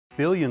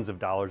Billions of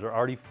dollars are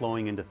already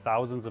flowing into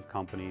thousands of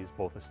companies,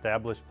 both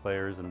established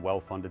players and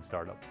well-funded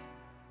startups.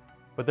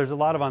 But there's a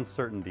lot of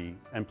uncertainty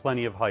and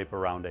plenty of hype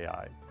around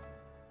AI,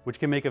 which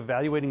can make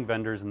evaluating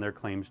vendors and their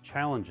claims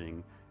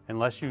challenging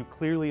unless you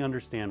clearly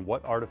understand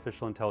what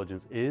artificial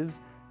intelligence is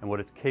and what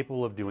it's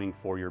capable of doing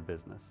for your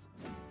business.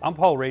 I'm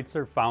Paul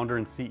Raitzer, founder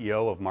and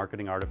CEO of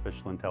Marketing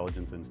Artificial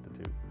Intelligence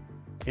Institute.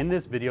 In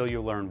this video,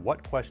 you'll learn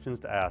what questions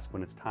to ask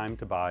when it's time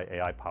to buy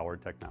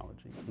AI-powered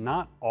technology.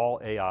 Not all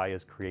AI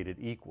is created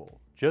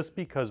equal. Just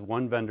because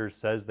one vendor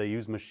says they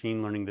use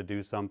machine learning to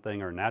do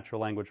something or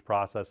natural language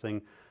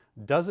processing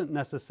doesn't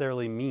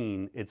necessarily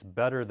mean it's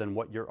better than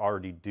what you're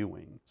already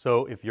doing.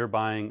 So if you're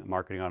buying a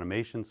marketing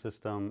automation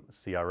system,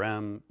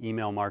 CRM,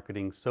 email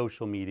marketing,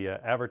 social media,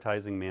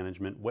 advertising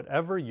management,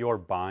 whatever you're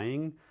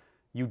buying,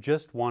 you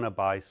just want to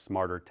buy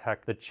smarter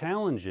tech. The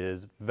challenge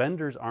is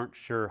vendors aren't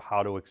sure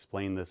how to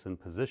explain this and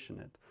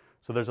position it.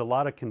 So there's a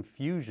lot of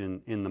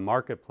confusion in the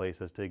marketplace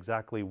as to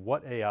exactly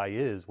what AI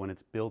is when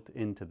it's built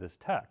into this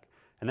tech.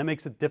 And that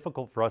makes it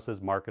difficult for us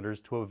as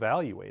marketers to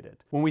evaluate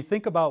it. When we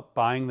think about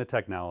buying the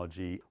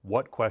technology,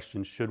 what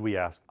questions should we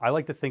ask? I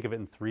like to think of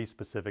it in three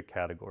specific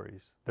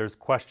categories. There's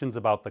questions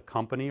about the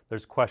company,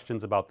 there's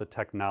questions about the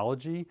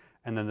technology,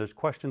 and then there's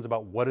questions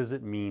about what does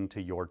it mean to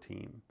your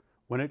team.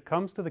 When it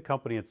comes to the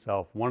company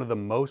itself, one of the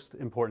most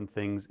important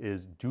things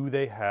is, do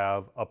they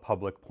have a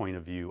public point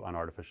of view on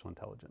artificial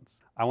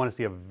intelligence? I want to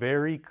see a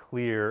very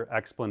clear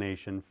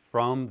explanation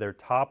from their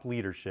top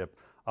leadership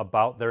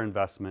about their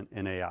investment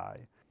in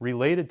AI.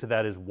 Related to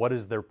that is, what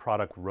is their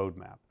product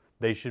roadmap?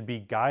 They should be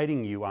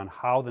guiding you on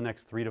how the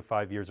next 3 to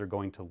 5 years are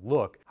going to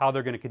look, how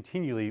they're going to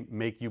continually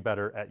make you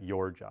better at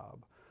your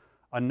job.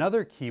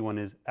 Another key one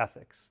is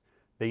ethics.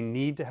 They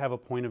need to have a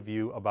point of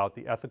view about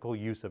the ethical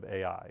use of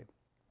AI.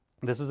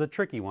 This is a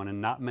tricky one and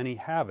not many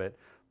have it,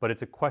 but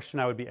it's a question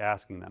I would be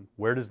asking them.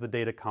 Where does the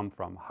data come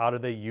from? How do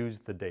they use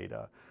the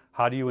data?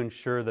 How do you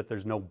ensure that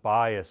there's no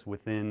bias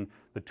within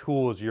the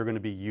tools you're going to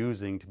be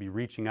using to be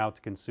reaching out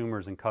to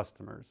consumers and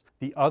customers?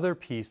 The other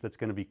piece that's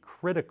going to be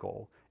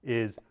critical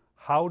is,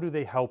 how do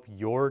they help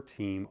your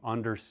team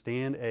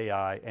understand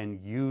AI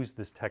and use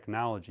this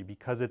technology,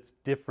 because it's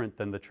different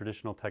than the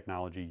traditional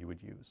technology you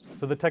would use.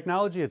 So the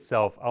technology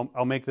itself,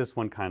 I'll make this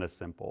one kind of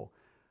simple.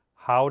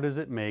 How does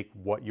it make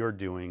what you're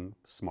doing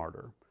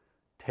smarter?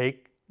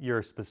 Take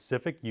your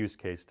specific use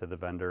case to the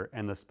vendor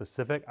and the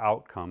specific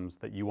outcomes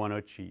that you want to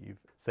achieve.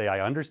 Say,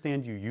 I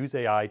understand you use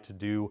AI to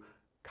do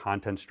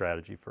content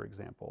strategy, for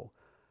example.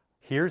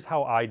 Here's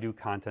how I do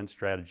content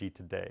strategy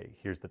today.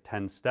 Here's the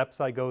 10 steps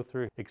I go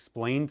through.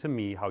 Explain to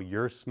me how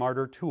your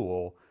smarter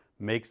tool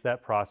makes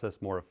that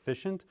process more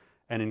efficient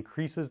and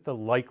increases the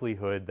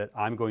likelihood that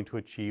I'm going to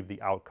achieve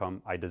the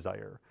outcome I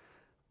desire.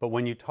 But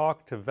when you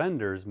talk to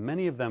vendors,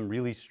 many of them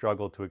really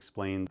struggle to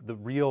explain the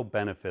real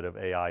benefit of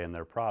AI in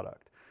their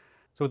product.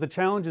 So with the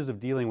challenges of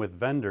dealing with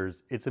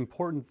vendors, it's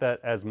important that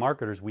as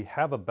marketers, we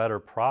have a better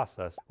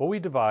process. What we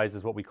devise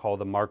is what we call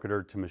the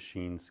marketer to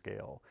machine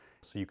scale.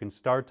 So you can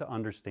start to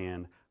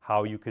understand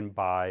how you can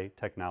buy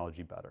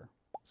technology better.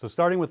 So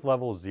starting with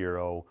level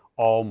 0,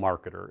 all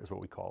marketer is what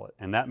we call it.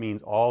 And that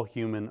means all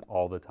human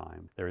all the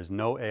time. There is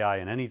no AI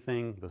in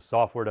anything. The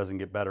software doesn't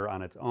get better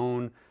on its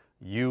own.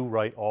 You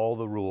write all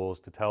the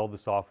rules to tell the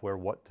software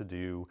what to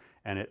do,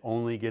 and it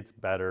only gets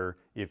better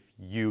if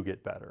you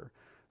get better.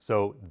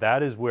 So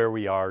that is where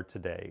we are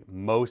today.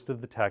 Most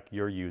of the tech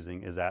you're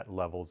using is at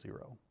level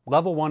 0.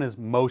 Level 1 is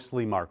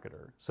mostly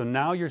marketer. So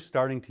now you're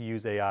starting to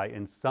use AI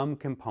in some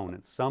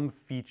components, some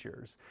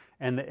features,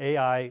 and the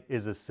AI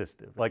is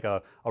assistive, like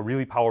a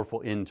really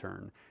powerful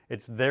intern.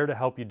 It's there to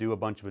help you do a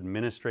bunch of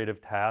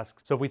administrative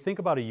tasks. So if we think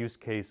about a use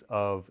case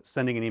of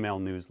sending an email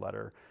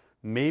newsletter,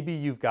 maybe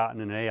you've gotten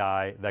an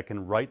AI that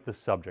can write the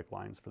subject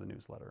lines for the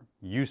newsletter.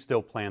 You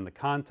still plan the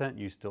content,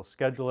 you still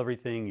schedule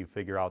everything, you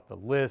figure out the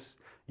list,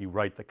 you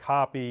write the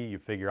copy, you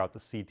figure out the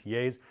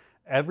CTAs.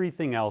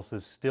 Everything else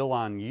is still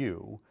on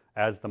you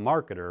as the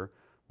marketer,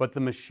 but the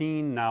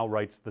machine now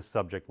writes the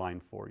subject line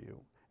for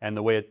you. And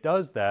the way it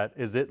does that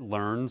is it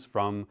learns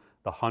from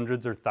the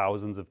hundreds or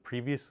thousands of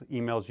previous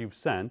emails you've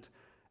sent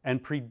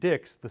and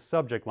predicts the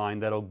subject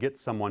line that'll get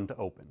someone to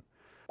open.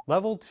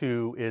 Level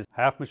 2 is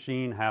half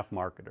machine, half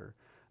marketer.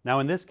 Now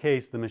in this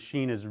case, the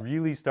machine is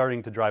really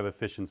starting to drive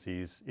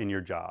efficiencies in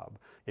your job.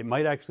 It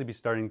might actually be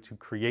starting to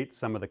create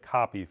some of the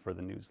copy for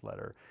the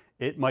newsletter.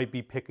 It might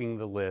be picking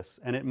the lists,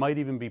 and it might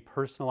even be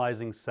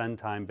personalizing send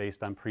time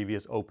based on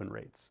previous open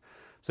rates.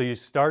 So you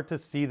start to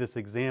see this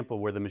example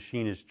where the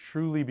machine is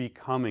truly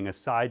becoming a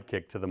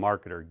sidekick to the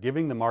marketer,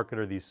 giving the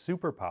marketer these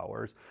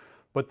superpowers.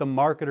 But the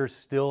marketer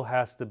still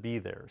has to be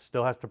there,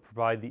 still has to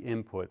provide the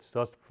input,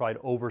 still has to provide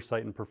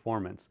oversight and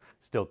performance,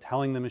 still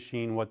telling the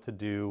machine what to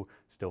do,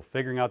 still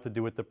figuring out to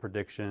do with the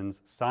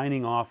predictions,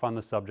 signing off on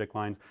the subject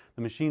lines.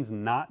 The machine's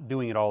not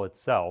doing it all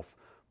itself,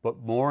 but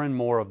more and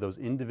more of those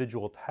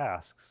individual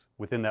tasks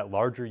within that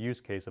larger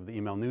use case of the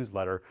email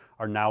newsletter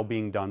are now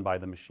being done by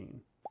the machine.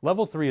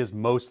 Level 3 is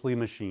mostly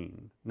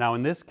machine. Now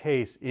in this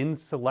case, in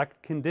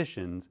select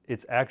conditions,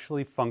 it's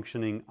actually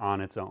functioning on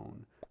its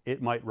own.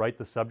 It might write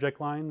the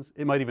subject lines.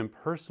 It might even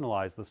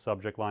personalize the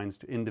subject lines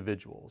to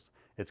individuals.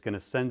 It's going to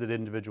send at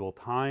individual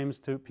times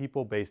to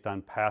people based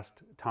on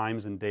past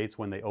times and dates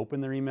when they open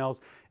their emails.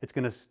 It's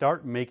going to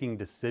start making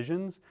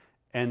decisions,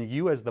 and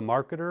you as the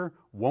marketer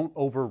won't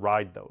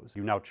override those.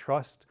 You now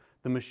trust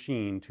the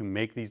machine to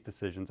make these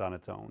decisions on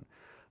its own.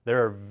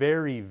 There are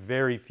very,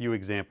 very few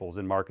examples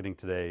in marketing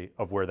today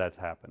of where that's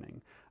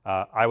happening.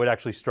 I would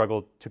actually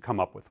struggle to come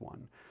up with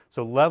one.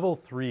 So level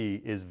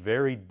 3 is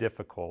very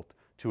difficult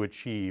to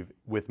achieve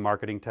with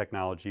marketing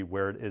technology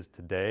where it is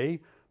today,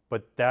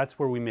 but that's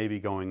where we may be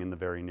going in the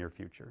very near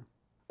future.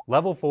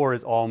 Level 4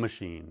 is all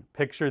machine.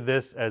 Picture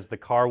this as the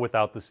car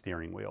without the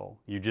steering wheel.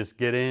 You just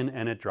get in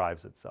and it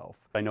drives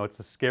itself. I know it's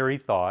a scary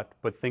thought,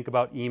 but think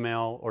about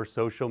email or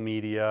social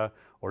media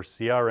or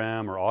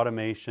CRM or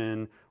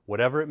automation,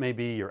 whatever it may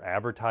be, your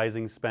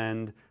advertising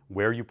spend,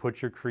 where you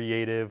put your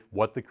creative,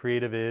 what the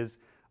creative is.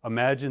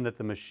 Imagine that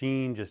the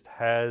machine just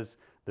has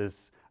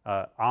this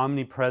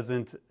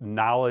omnipresent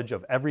knowledge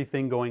of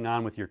everything going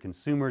on with your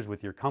consumers,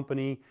 with your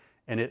company,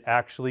 and it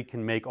actually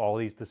can make all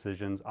these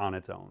decisions on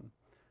its own.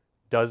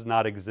 Does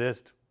not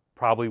exist,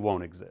 probably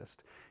won't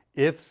exist.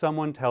 If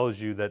someone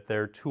tells you that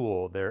their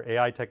tool, their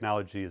AI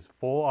technology is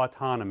full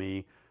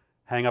autonomy,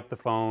 hang up the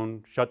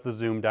phone, shut the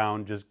Zoom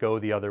down, just go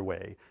the other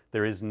way.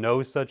 There is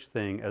no such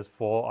thing as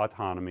full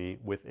autonomy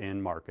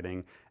within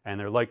marketing, and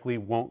there likely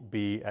won't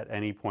be at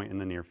any point in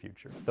the near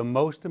future. The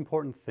most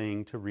important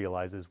thing to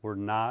realize is we're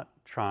not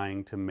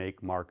trying to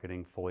make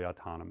marketing fully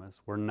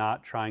autonomous. We're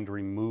not trying to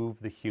remove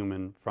the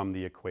human from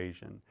the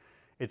equation.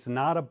 It's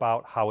not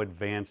about how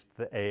advanced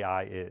the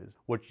AI is.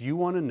 What you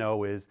want to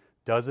know is,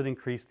 does it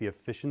increase the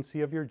efficiency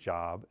of your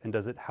job, and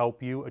does it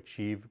help you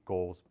achieve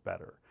goals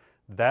better?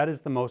 That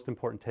is the most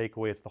important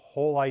takeaway. It's the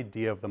whole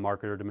idea of the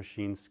marketer to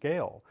machine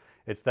scale.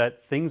 It's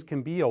that things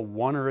can be a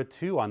 1 or a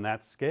 2 on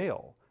that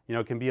scale. You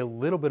know, it can be a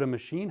little bit of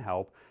machine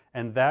help,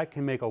 and that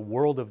can make a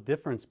world of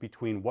difference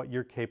between what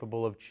you're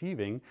capable of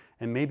achieving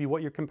and maybe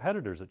what your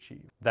competitors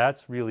achieve.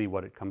 That's really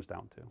what it comes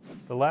down to.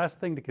 The last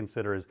thing to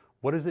consider is,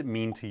 what does it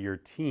mean to your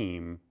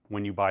team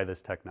when you buy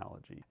this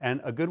technology?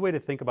 And a good way to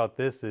think about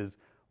this is,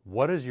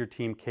 what is your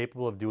team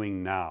capable of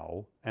doing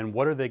now, and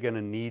what are they going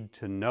to need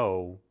to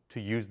know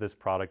to use this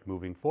product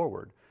moving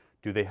forward?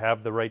 Do they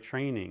have the right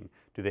training?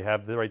 Do they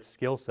have the right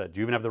skill set? Do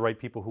you even have the right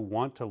people who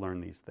want to learn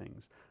these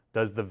things?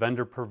 Does the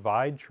vendor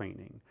provide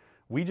training?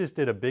 We just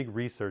did a big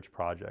research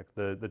project,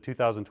 the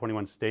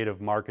 2021 State of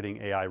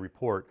Marketing AI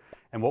report,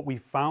 and what we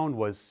found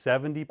was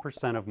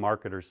 70% of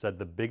marketers said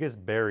the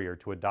biggest barrier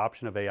to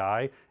adoption of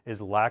AI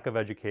is lack of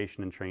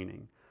education and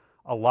training.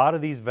 A lot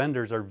of these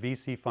vendors are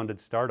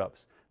VC-funded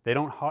startups. They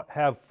don't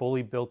have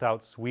fully built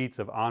out suites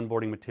of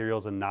onboarding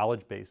materials and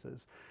knowledge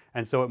bases.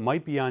 And so it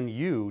might be on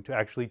you to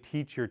actually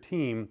teach your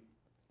team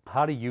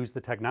how to use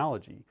the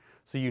technology.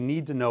 So you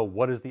need to know,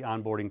 what does the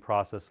onboarding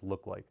process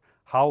look like?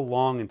 How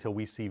long until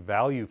we see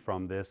value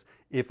from this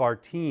if our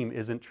team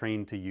isn't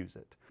trained to use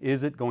it?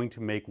 Is it going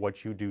to make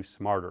what you do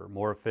smarter,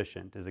 more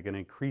efficient? Is it going to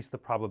increase the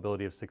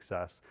probability of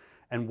success?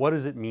 And what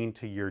does it mean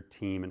to your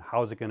team, and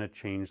how is it going to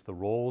change the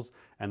roles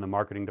and the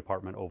marketing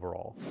department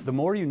overall? The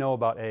more you know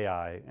about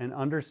AI and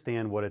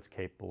understand what it's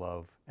capable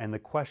of and the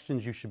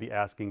questions you should be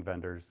asking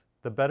vendors,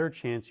 the better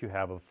chance you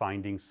have of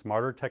finding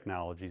smarter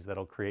technologies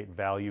that'll create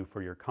value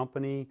for your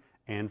company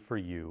and for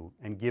you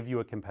and give you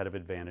a competitive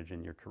advantage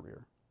in your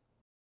career.